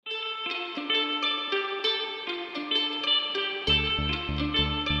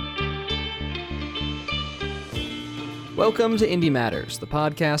Welcome to Indy Matters, the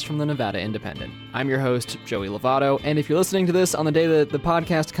podcast from the Nevada Independent. I'm your host, Joey Lovato, and if you're listening to this on the day that the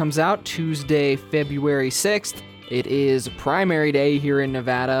podcast comes out, Tuesday, February 6th, it is primary day here in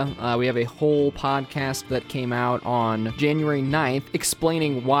Nevada. We have a whole podcast that came out on January 9th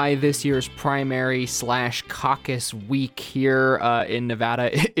explaining why this year's primary/caucus week here in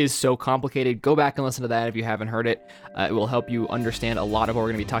Nevada is so complicated. Go back and listen to that if you haven't heard it. It will help you understand a lot of what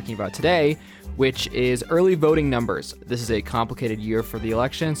we're going to be talking about today, which is early voting numbers. This is a complicated year for the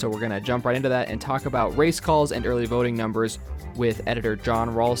election, so we're going to jump right into that and talk about race calls and early voting numbers with editor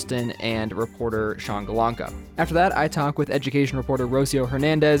John Ralston and reporter Sean Galanka. After that, I talk with education reporter Rocio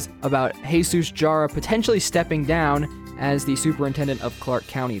Hernandez about Jesus Jara potentially stepping down as the superintendent of Clark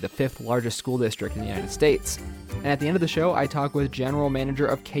County, the fifth largest school district in the United States. And at the end of the show, I talk with general manager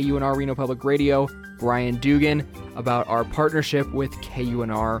of KUNR Reno Public Radio, Brian Dugan, about our partnership with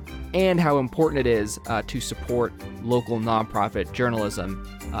KUNR and how important it is to support local nonprofit journalism,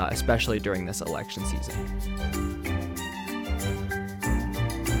 especially during this election season.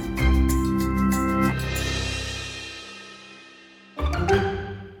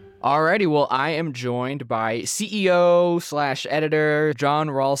 Alrighty, well, I am joined by CEO/editor John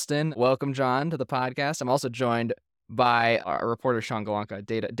Ralston. Welcome, John, to the podcast. I'm also joined by our reporter Sean Galanka,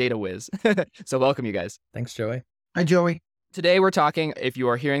 data whiz. So welcome, you guys. Thanks, Joey. Hi, Joey. Today we're talking, if you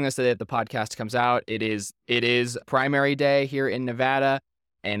are hearing this the day that the podcast comes out, it is primary day here in Nevada,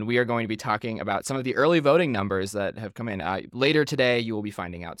 and we are going to be talking about some of the early voting numbers that have come in. Later today, you will be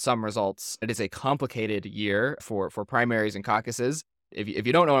finding out some results. It is a complicated year for primaries and caucuses. If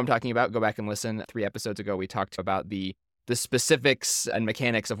you don't know what I'm talking about, go back and listen. 3 episodes ago, we talked about the specifics and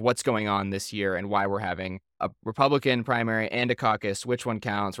mechanics of what's going on this year and why we're having a Republican primary and a caucus, which one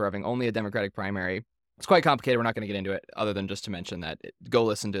counts. We're having only a Democratic primary. It's quite complicated. We're not going to get into it other than just to mention that. Go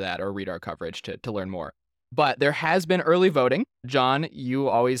listen to that or read our coverage to learn more. But there has been early voting. John, you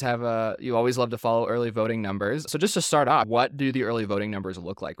always love to follow early voting numbers. So just to start off, what do the early voting numbers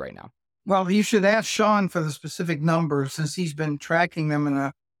look like right now? Well, you should ask Sean for the specific numbers since he's been tracking them in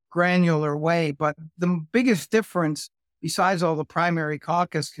a granular way. But the biggest difference, besides all the primary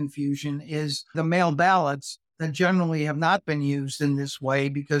caucus confusion, is the mail ballots that generally have not been used in this way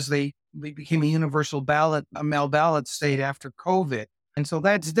because they became a universal ballot, a mail ballot state after COVID. And so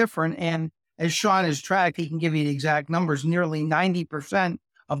that's different. And as Sean has tracked, he can give you the exact numbers. Nearly 90%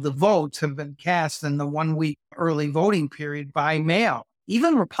 of the votes have been cast in the 1-week early voting period by mail.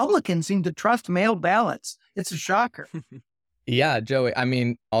 Even Republicans seem to trust mail ballots. It's a shocker. Yeah, Joey. I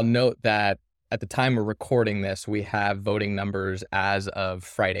mean, I'll note that at the time we're recording this, we have voting numbers as of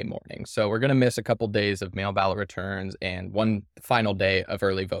Friday morning. So we're going to miss a couple days of mail ballot returns and one final day of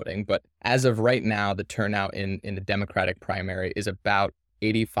early voting. But as of right now, the turnout in the Democratic primary is about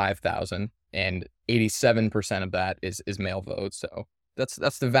 85,000, and 87% of that is mail votes. So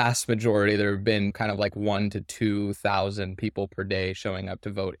that's the vast majority. There have been kind of like 1,000 to 2,000 people per day showing up to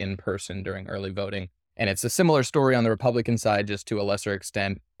vote in person during early voting. And it's a similar story on the Republican side, just to a lesser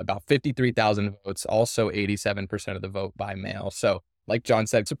extent, about 53,000 votes, also 87% of the vote by mail. So like John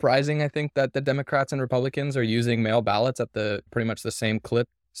said, surprising, I think, that the Democrats and Republicans are using mail ballots at pretty much the same clip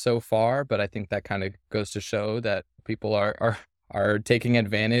so far. But I think that kind of goes to show that people are taking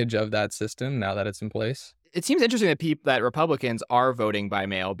advantage of that system now that it's in place. It seems interesting that Republicans are voting by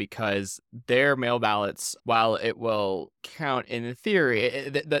mail because their mail ballots, while it will count in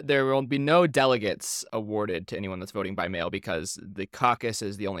theory, there will be no delegates awarded to anyone that's voting by mail because the caucus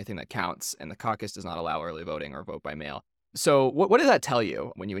is the only thing that counts, and the caucus does not allow early voting or vote by mail. So what does that tell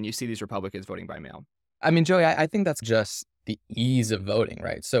you when you see these Republicans voting by mail? I mean, Joey, I think that's just the ease of voting,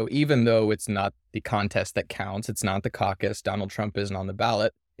 right? So even though it's not the contest that counts, it's not the caucus, Donald Trump isn't on the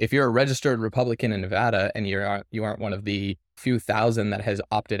ballot. If you're a registered Republican in Nevada and you aren't one of the few thousand that has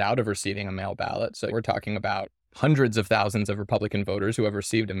opted out of receiving a mail ballot, so we're talking about hundreds of thousands of Republican voters who have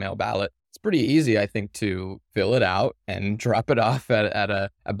received a mail ballot, it's pretty easy, I think, to fill it out and drop it off at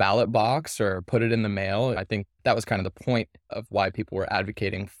a ballot box or put it in the mail. I think that was kind of the point of why people were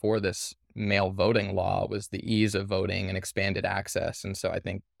advocating for this mail voting law, was the ease of voting and expanded access. And so I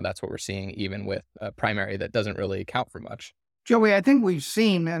think that's what we're seeing even with a primary that doesn't really count for much. Joey, I think we've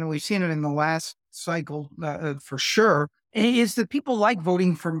seen it in the last cycle for sure, is that people like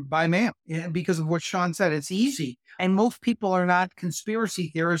voting by mail because of what Sean said. It's easy. And most people are not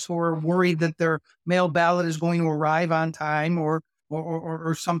conspiracy theorists who are worried that their mail ballot is going to arrive on time or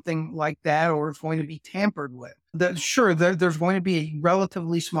something like that, or it's going to be tampered with. There's going to be a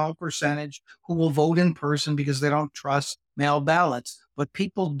relatively small percentage who will vote in person because they don't trust mail ballots. But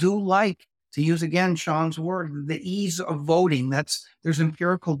people do like, to use again Sean's word, the ease of voting. There's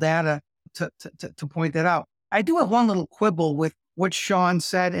empirical data to point that out. I do have one little quibble with what Sean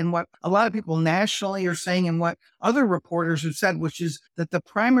said and what a lot of people nationally are saying and what other reporters have said, which is that the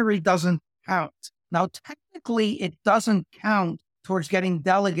primary doesn't count. Now, technically, it doesn't count towards getting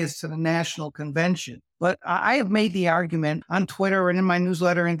delegates to the national convention. But I have made the argument on Twitter and in my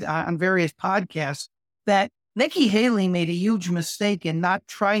newsletter and on various podcasts that Nikki Haley made a huge mistake in not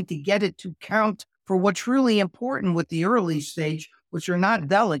trying to get it to count for what's really important with the early stage, which are not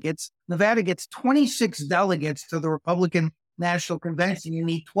delegates. Nevada gets 26 delegates to the Republican National Convention. You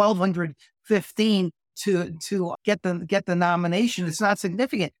need 1,215 to get the nomination. It's not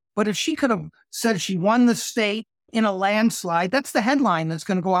significant. But if she could have said she won the state in a landslide, that's the headline that's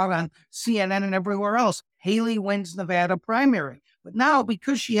going to go out on CNN and everywhere else. Haley wins Nevada primary. But now,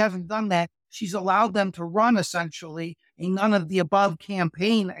 because she hasn't done that, she's allowed them to run essentially a none of the above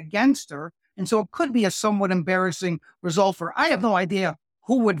campaign against her. And so it could be a somewhat embarrassing result for her. I have no idea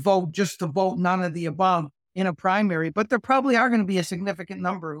who would vote just to vote none of the above in a primary, but there probably are going to be a significant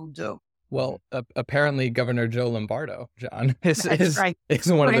number who do. Well, apparently Governor Joe Lombardo, John, is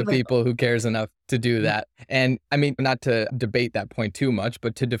one of the people who cares enough to do that. And I mean, not to debate that point too much,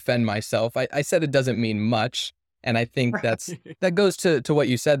 but to defend myself, I said it doesn't mean much. And I think that goes to what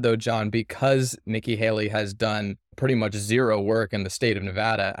you said, though, John, because Nikki Haley has done pretty much zero work in the state of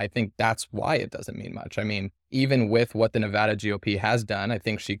Nevada. I think that's why it doesn't mean much. I mean, even with what the Nevada GOP has done, I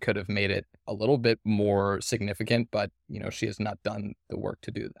think she could have made it a little bit more significant, but, she has not done the work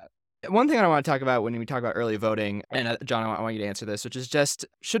to do that. One thing I want to talk about when we talk about early voting, and John, I want you to answer this, which is just,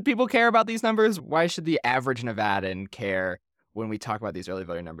 should people care about these numbers? Why should the average Nevadan care when we talk about these early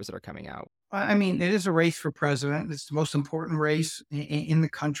voting numbers that are coming out? I mean, it is a race for president. It's the most important race in the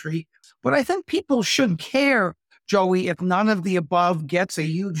country. But I think people should care, Joey, if none of the above gets a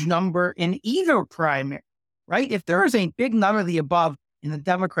huge number in either primary, right? If there is a big none of the above in the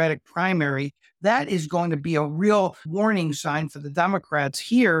Democratic primary, that is going to be a real warning sign for the Democrats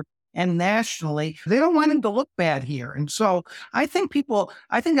here and nationally. They don't want him to look bad here. And so I think that's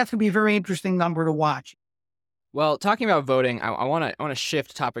going to be a very interesting number to watch. Well, talking about voting, I want to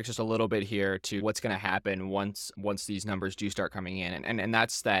shift topics just a little bit here to what's going to happen once these numbers do start coming in, and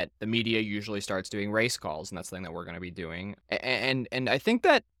that's that the media usually starts doing race calls, and that's something that we're going to be doing. And I think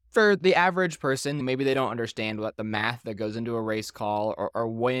that for the average person, maybe they don't understand what the math that goes into a race call or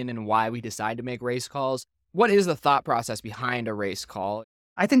when and why we decide to make race calls. What is the thought process behind a race call?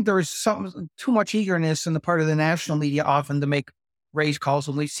 I think there is too much eagerness on the part of the national media often to make race calls,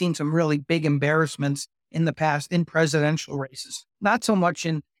 and we've seen some really big embarrassments in the past in presidential races, not so much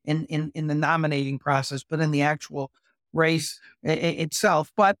in the nominating process, but in the actual race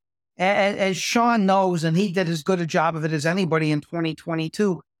itself. But as Sean knows, and he did as good a job of it as anybody in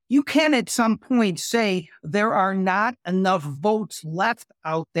 2022, you can at some point say there are not enough votes left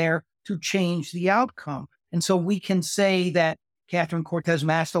out there to change the outcome. And so we can say that Catherine Cortez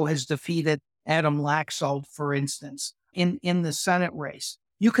Masto has defeated Adam Laxalt, for instance, in the Senate race.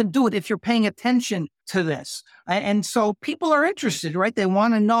 You can do it if you're paying attention to this. And so people are interested, right? They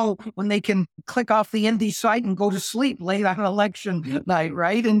want to know when they can click off the Indy site and go to sleep late on election night,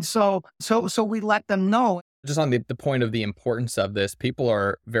 right? And so we let them know. Just on the point of the importance of this, people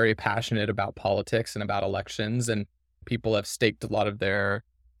are very passionate about politics and about elections, and people have staked a lot of their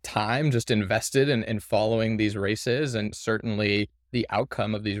time just invested in following these races. And certainly the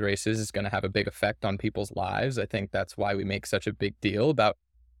outcome of these races is going to have a big effect on people's lives. I think that's why we make such a big deal about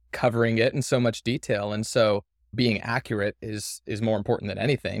covering it in so much detail. And so being accurate is more important than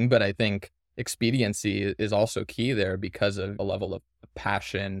anything. But I think expediency is also key there because of a level of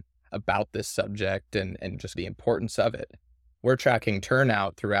passion about this subject and just the importance of it. We're tracking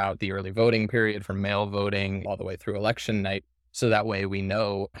turnout throughout the early voting period from mail voting all the way through election night. So that way we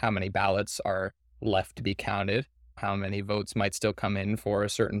know how many ballots are left to be counted, how many votes might still come in for a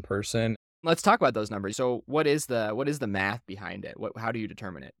certain person. Let's talk about those numbers. So what is the math behind it? How do you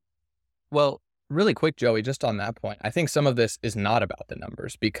determine it? Well, really quick, Joey, just on that point, I think some of this is not about the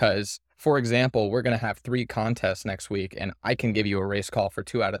numbers because, for example, we're going to have 3 contests next week, and I can give you a race call for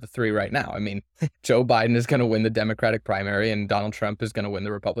 2 out of the 3 right now. I mean, Joe Biden is going to win the Democratic primary and Donald Trump is going to win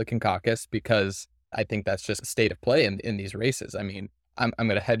the Republican caucus because I think that's just a state of play in these races. I mean, I'm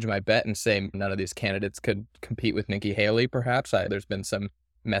going to hedge my bet and say none of these candidates could compete with Nikki Haley, perhaps. There's been some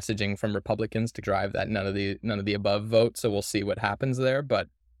messaging from Republicans to drive that none of the above vote, so we'll see what happens there. But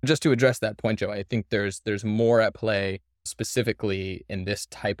just to address that point, Joe, I think there's more at play specifically in this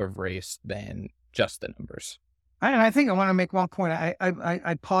type of race than just the numbers. And I think I want to make one point.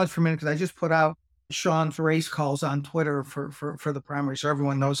 I paused for a minute because I just put out Sean's race calls on Twitter for the primary, so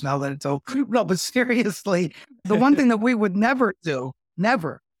everyone knows now that it's over. No, but seriously, the one thing that we would never do,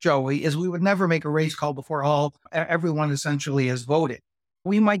 never, Joey, is we would never make a race call before everyone essentially has voted.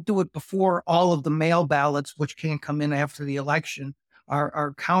 We might do it before all of the mail ballots, which can't come in after the election,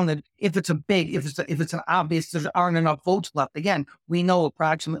 are counted. If it's an obvious, there aren't enough votes left. Again, we know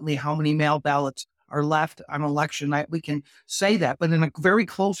approximately how many mail ballots are left on election night. We can say that, but in a very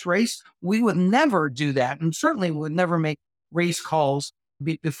close race, we would never do that, and certainly would never make race calls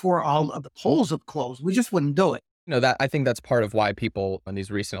before all of the polls have closed. We just wouldn't do it. That I think that's part of why people in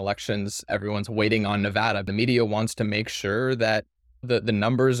these recent elections, everyone's waiting on Nevada. The media wants to make sure that the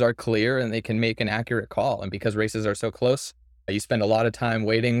numbers are clear and they can make an accurate call. And because races are so close, you spend a lot of time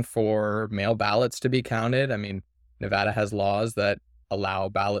waiting for mail ballots to be counted. I mean, Nevada has laws that allow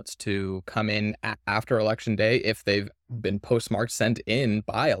ballots to come in after election day if they've been postmarked, sent in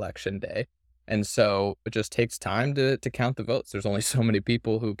by election day. And so it just takes time to count the votes. There's only so many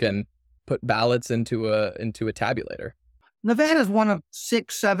people who can put ballots into a tabulator. Nevada is one of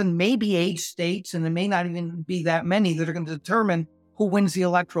 6, 7, maybe 8 states, and there may not even be that many that are going to determine who wins the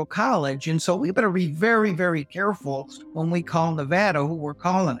Electoral College. And so we better be very, very careful when we call Nevada who we're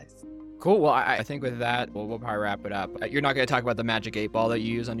calling it. Cool. Well, I think with that, we'll probably wrap it up. You're not going to talk about the magic 8 ball that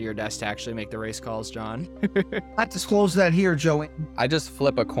you use under your desk to actually make the race calls, John? Not disclose that here, Joey. I just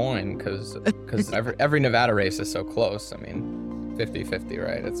flip a coin because every Nevada race is so close. I mean, 50-50,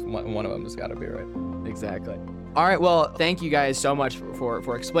 right? It's one of them has got to be right. Exactly. All right. Well, thank you guys so much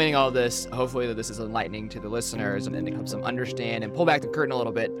for explaining all this. Hopefully that this is enlightening to the listeners and to help them understand and pull back the curtain a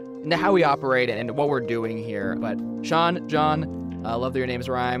little bit into how we operate and what we're doing here. But Sean, John, love that your names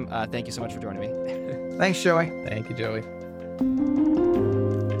rhyme. Thank you so much for joining me. Thanks, Joey. Thank you, Joey.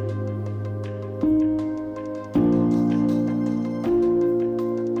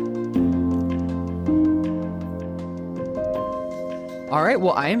 All right.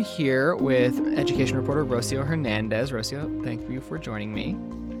 Well, I am here with education reporter Rocio Hernandez. Rocio, thank you for joining me.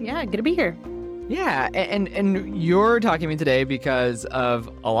 Yeah, good to be here. Yeah, and you're talking to me today because of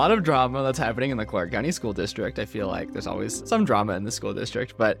a lot of drama that's happening in the Clark County School District. I feel like there's always some drama in the school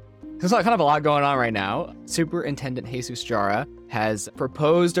district, but there's kind of a lot going on right now. Superintendent Jesus Jara has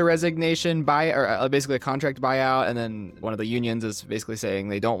proposed a resignation basically a contract buyout, and then one of the unions is basically saying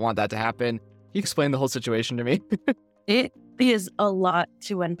they don't want that to happen. Can you explain the whole situation to me? It is a lot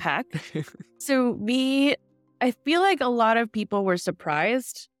to unpack. So I feel like a lot of people were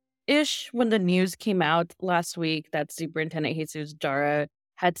surprised-ish when the news came out last week that Superintendent Jesus Jara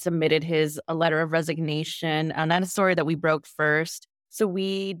had submitted a letter of resignation. And that's a story that we broke first. So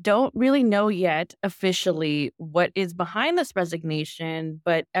we don't really know yet officially what is behind this resignation.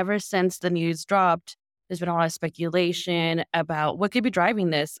 But ever since the news dropped, there's been a lot of speculation about what could be driving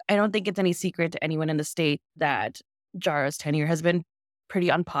this. I don't think it's any secret to anyone in the state that Jara's tenure has been pretty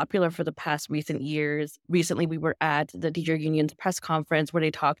unpopular for the past recent years. Recently, we were at the teacher union's press conference where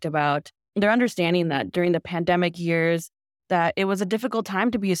they talked about their understanding that during the pandemic years, that it was a difficult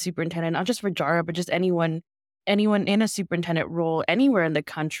time to be a superintendent, not just for Jara, but just anyone in a superintendent role anywhere in the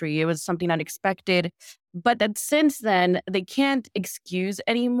country. It was something unexpected. But that since then, they can't excuse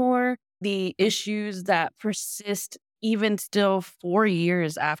anymore the issues that persist even still 4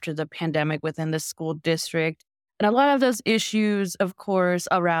 years after the pandemic within the school district. And a lot of those issues, of course,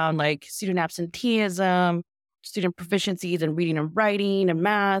 around like student absenteeism, student proficiencies in reading and writing and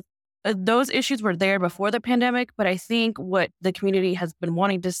math, those issues were there before the pandemic. But I think what the community has been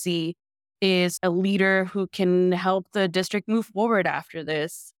wanting to see is a leader who can help the district move forward after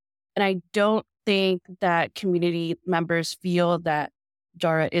this. And I don't think that community members feel that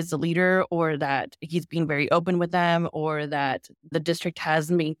Jara is the leader or that he's being very open with them or that the district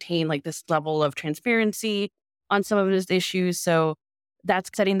has maintained like this level of transparency on some of those issues. So that's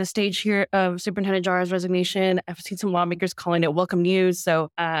setting the stage here of Superintendent Jara's resignation. I've seen some lawmakers calling it welcome news. So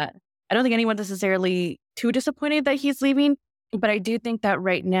I don't think anyone's necessarily too disappointed that he's leaving. But I do think that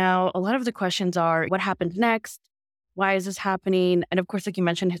right now, a lot of the questions are what happens next? Why is this happening? And of course, like you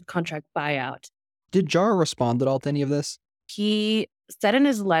mentioned, his contract buyout. Did Jara respond at all to any of this? He said in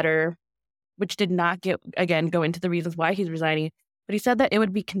his letter, which did not go into the reasons why he's resigning, but he said that it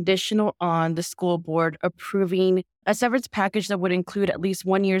would be conditional on the school board approving a severance package that would include at least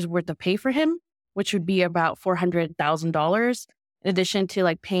 1 year's worth of pay for him, which would be about $400,000, in addition to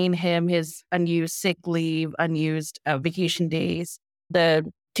like paying him his unused sick leave, unused vacation days.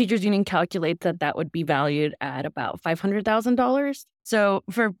 The teachers union calculates that would be valued at about $500,000. So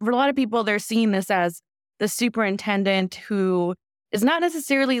for a lot of people, they're seeing this as the superintendent who is not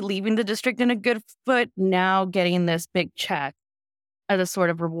necessarily leaving the district in a good foot, now getting this big check as a sort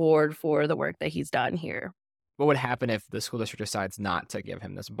of reward for the work that he's done here. What would happen if the school district decides not to give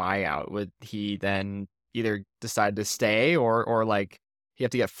him this buyout? Would he then either decide to stay or like You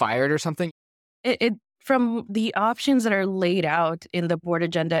have to get fired or something? It from the options that are laid out in the board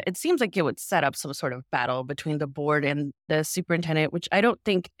agenda, it seems like it would set up some sort of battle between the board and the superintendent, which I don't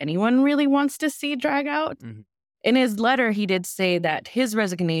think anyone really wants to see drag out. Mhm. In his letter, he did say that his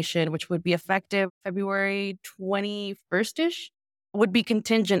resignation, which would be effective February 21st-ish, would be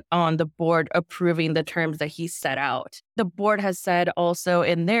contingent on the board approving the terms that he set out. The board has said also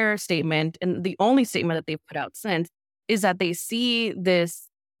in their statement, and the only statement that they've put out since, is that they see this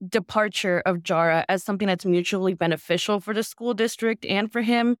departure of Jara as something that's mutually beneficial for the school district and for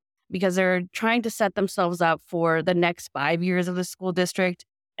him, because they're trying to set themselves up for the next 5 years of the school district.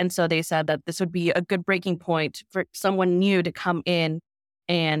 And so they said that this would be a good breaking point for someone new to come in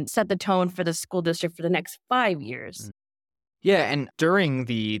and set the tone for the school district for the next 5 years. Yeah, and during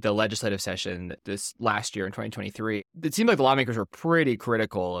the legislative session this last year in 2023, it seemed like the lawmakers were pretty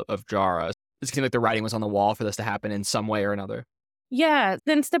critical of Jara. It seemed like the writing was on the wall for this to happen in some way or another. Yeah,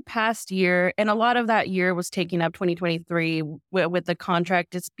 since the past year, and a lot of that year was taking up 2023 with the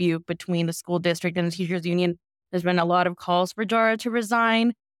contract dispute between the school district and the teachers union. There's been a lot of calls for Jara to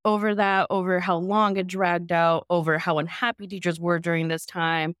resign over that, over how long it dragged out, over how unhappy teachers were during this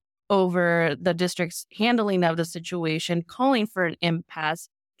time, over the district's handling of the situation, calling for an impasse,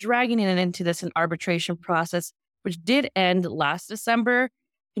 dragging it into this an arbitration process, which did end last December.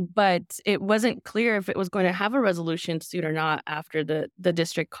 But it wasn't clear if it was going to have a resolution soon or not after the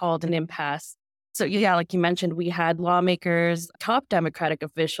district called an impasse. So, yeah, like you mentioned, we had lawmakers, top Democratic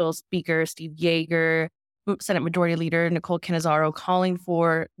officials, Speaker Steve Yeager, Senate Majority Leader Nicole Cannizzaro calling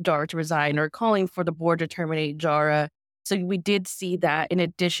for Jara to resign or calling for the board to terminate Jara. So we did see that in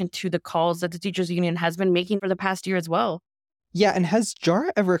addition to the calls that the teachers union has been making for the past year as well. Yeah, and has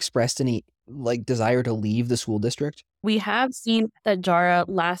Jara ever expressed any desire to leave the school district? We have seen that Jara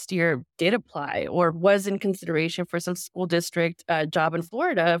last year did apply or was in consideration for some school district job in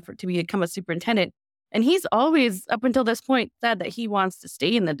Florida to become a superintendent. And he's always, up until this point, said that he wants to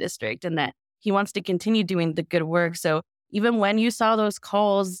stay in the district and that he wants to continue doing the good work. So even when you saw those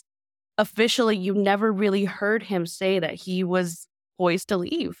calls, officially, you never really heard him say that he was poised to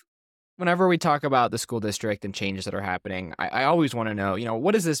leave. Whenever we talk about the school district and changes that are happening, I always want to know,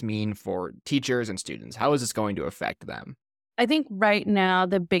 what does this mean for teachers and students? How is this going to affect them? I think right now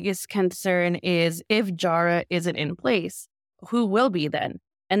the biggest concern is if Jara isn't in place, who will be then?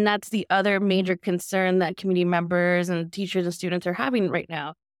 And that's the other major concern that community members and teachers and students are having right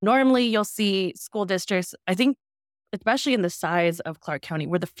now. Normally, you'll see school districts, I think, especially in the size of Clark County,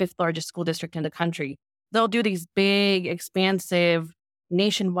 we're the 5th largest school district in the country. They'll do these big, expansive,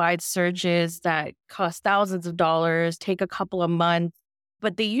 nationwide searches that cost thousands of dollars, take a couple of months,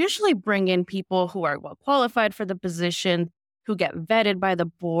 but they usually bring in people who are well qualified for the position, who get vetted by the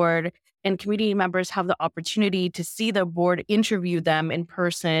board, and community members have the opportunity to see the board interview them in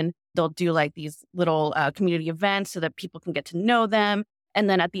person. They'll do like these little community events so that people can get to know them. And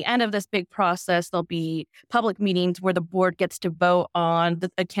then at the end of this big process, there'll be public meetings where the board gets to vote on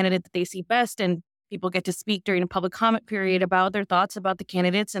a candidate that they see best, and people get to speak during a public comment period about their thoughts about the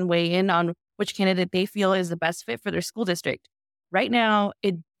candidates and weigh in on which candidate they feel is the best fit for their school district. Right now,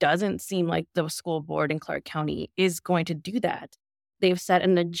 it doesn't seem like the school board in Clark County is going to do that. They've set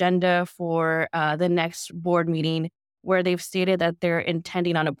an agenda for the next board meeting where they've stated that they're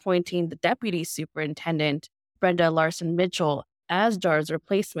intending on appointing the deputy superintendent, Brenda Larson Mitchell, as Jara's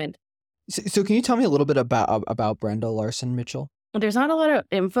replacement. So can you tell me a little bit about Brenda Larson Mitchell? There's not a lot of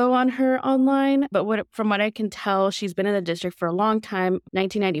info on her online, but from what I can tell, she's been in the district for a long time.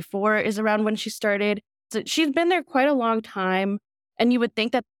 1994 is around when she started. So she's been there quite a long time. And you would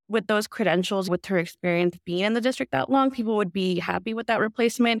think that with those credentials, with her experience being in the district that long, people would be happy with that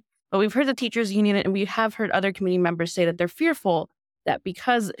replacement. But we've heard the teachers union and we have heard other community members say that they're fearful that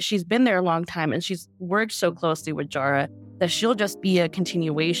because she's been there a long time and she's worked so closely with Jara, that she'll just be a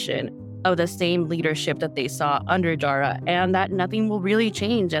continuation of the same leadership that they saw under Jara, and that nothing will really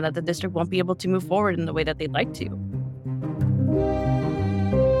change and that the district won't be able to move forward in the way that they'd like to.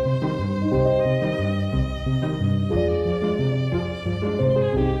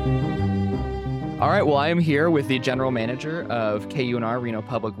 All right, well, I am here with the general manager of KUNR Reno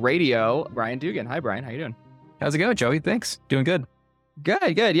Public Radio, Brian Dugan. Hi, Brian. How you doing? How's it going, Joey? Thanks. Doing good.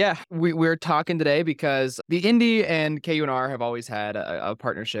 Good. Yeah. We're talking today because the Indy and KUNR have always had a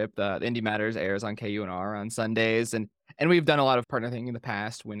partnership. The Indy Matters airs on KUNR on Sundays. And we've done a lot of partnering in the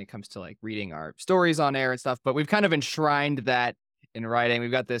past when it comes to like reading our stories on air and stuff. But we've kind of enshrined that in writing. We've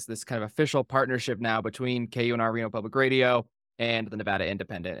got this kind of official partnership now between KUNR Reno Public Radio and the Nevada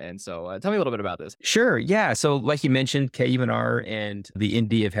Independent. And so tell me a little bit about this. Sure. Yeah. So like you mentioned, KUNR and the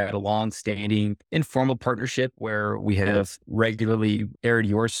Indy have had a long-standing informal partnership where we have regularly aired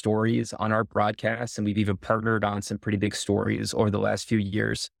your stories on our broadcasts, and we've even partnered on some pretty big stories over the last few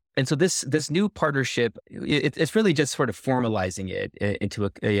years. And so this new partnership, it's really just sort of formalizing it into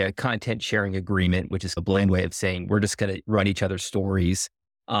a content sharing agreement, which is a bland way of saying we're just going to run each other's stories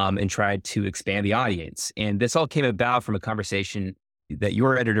and try to expand the audience. And this all came about from a conversation that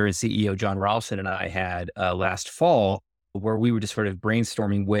your editor and CEO, John Ralston, and I had last fall, where we were just sort of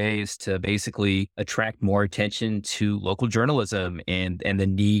brainstorming ways to basically attract more attention to local journalism and the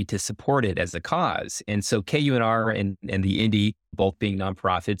need to support it as a cause. And so KUNR and the Indy, both being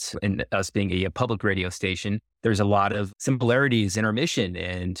nonprofits and us being a public radio station, there's a lot of similarities in our mission.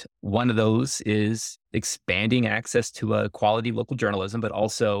 And one of those is expanding access to quality local journalism, but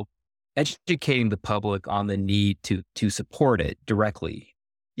also educating the public on the need to support it directly.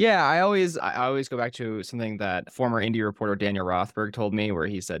 Yeah, I always go back to something that former Indy reporter Daniel Rothberg told me, where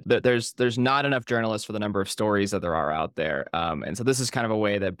he said that there's not enough journalists for the number of stories that there are out there. And so this is kind of a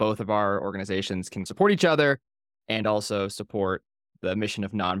way that both of our organizations can support each other and also support the mission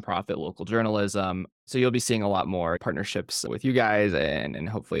of nonprofit local journalism. So you'll be seeing a lot more partnerships with you guys, and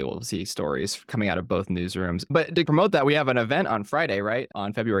hopefully we'll see stories coming out of both newsrooms. But to promote that, we have an event on Friday, right?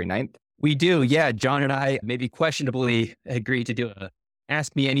 On February 9th. We do. Yeah. John and I maybe questionably agreed to do a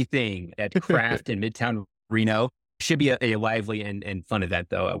Ask Me Anything at Craft in Midtown Reno. Should be a lively and fun event,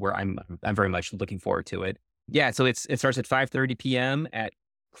 though, where I'm very much looking forward to it. Yeah, so it starts at 5:30 p.m. at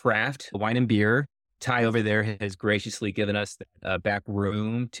Craft Wine and Beer. Ty over there has graciously given us the back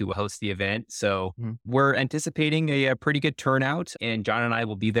room to host the event. So we're anticipating a pretty good turnout, and John and I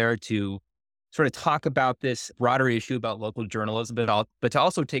will be there to sort of talk about this broader issue about local journalism, but to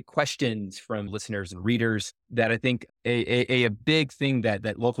also take questions from listeners and readers. That I think a big thing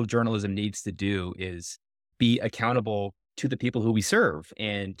that local journalism needs to do is be accountable to the people who we serve,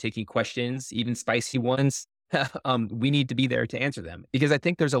 and taking questions, even spicy ones. We need to be there to answer them, because I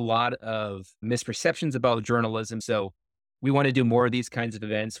think there's a lot of misperceptions about journalism. So we want to do more of these kinds of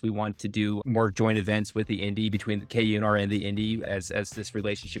events. We want to do more joint events with the Indy, between the KUNR and the Indy, as this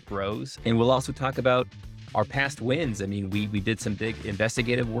relationship grows. And we'll also talk about our past wins. I mean, we did some big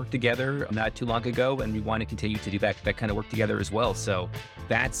investigative work together not too long ago, and we want to continue to do that kind of work together as well. So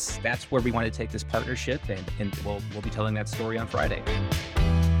that's where we want to take this partnership, and we'll be telling that story on Friday.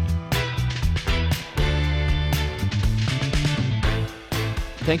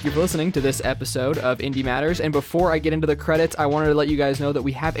 Thank you for listening to this episode of Indy Matters. And before I get into the credits, I wanted to let you guys know that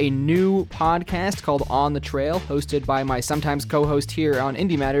we have a new podcast called On the Trail, hosted by my sometimes co-host here on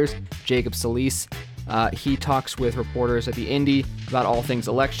Indy Matters, Jacob Solis. He talks with reporters at the Indy about all things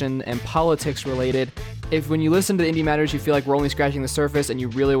election and politics related. If when you listen to Indy Matters, you feel like we're only scratching the surface and you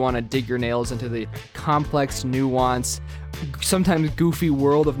really want to dig your nails into the complex, nuance, sometimes goofy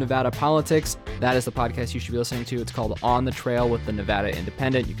world of Nevada politics, that is the podcast you should be listening to. It's called On the Trail with the Nevada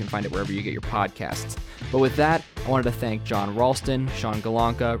Independent. You can find it wherever you get your podcasts. But with that, I wanted to thank John Ralston, Sean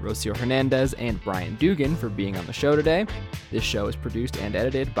Galanka, Rocio Hernandez, and Brian Dugan for being on the show today. This show is produced and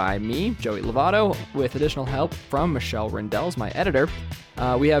edited by me, Joey Lovato, with additional help from Michelle Rindels, my editor.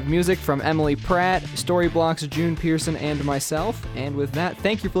 We have music from Emily Pratt, Storyblocks, June Pearson, and myself. And with that,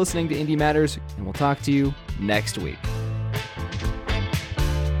 thank you for listening to Indy Matters, and we'll talk to you next week.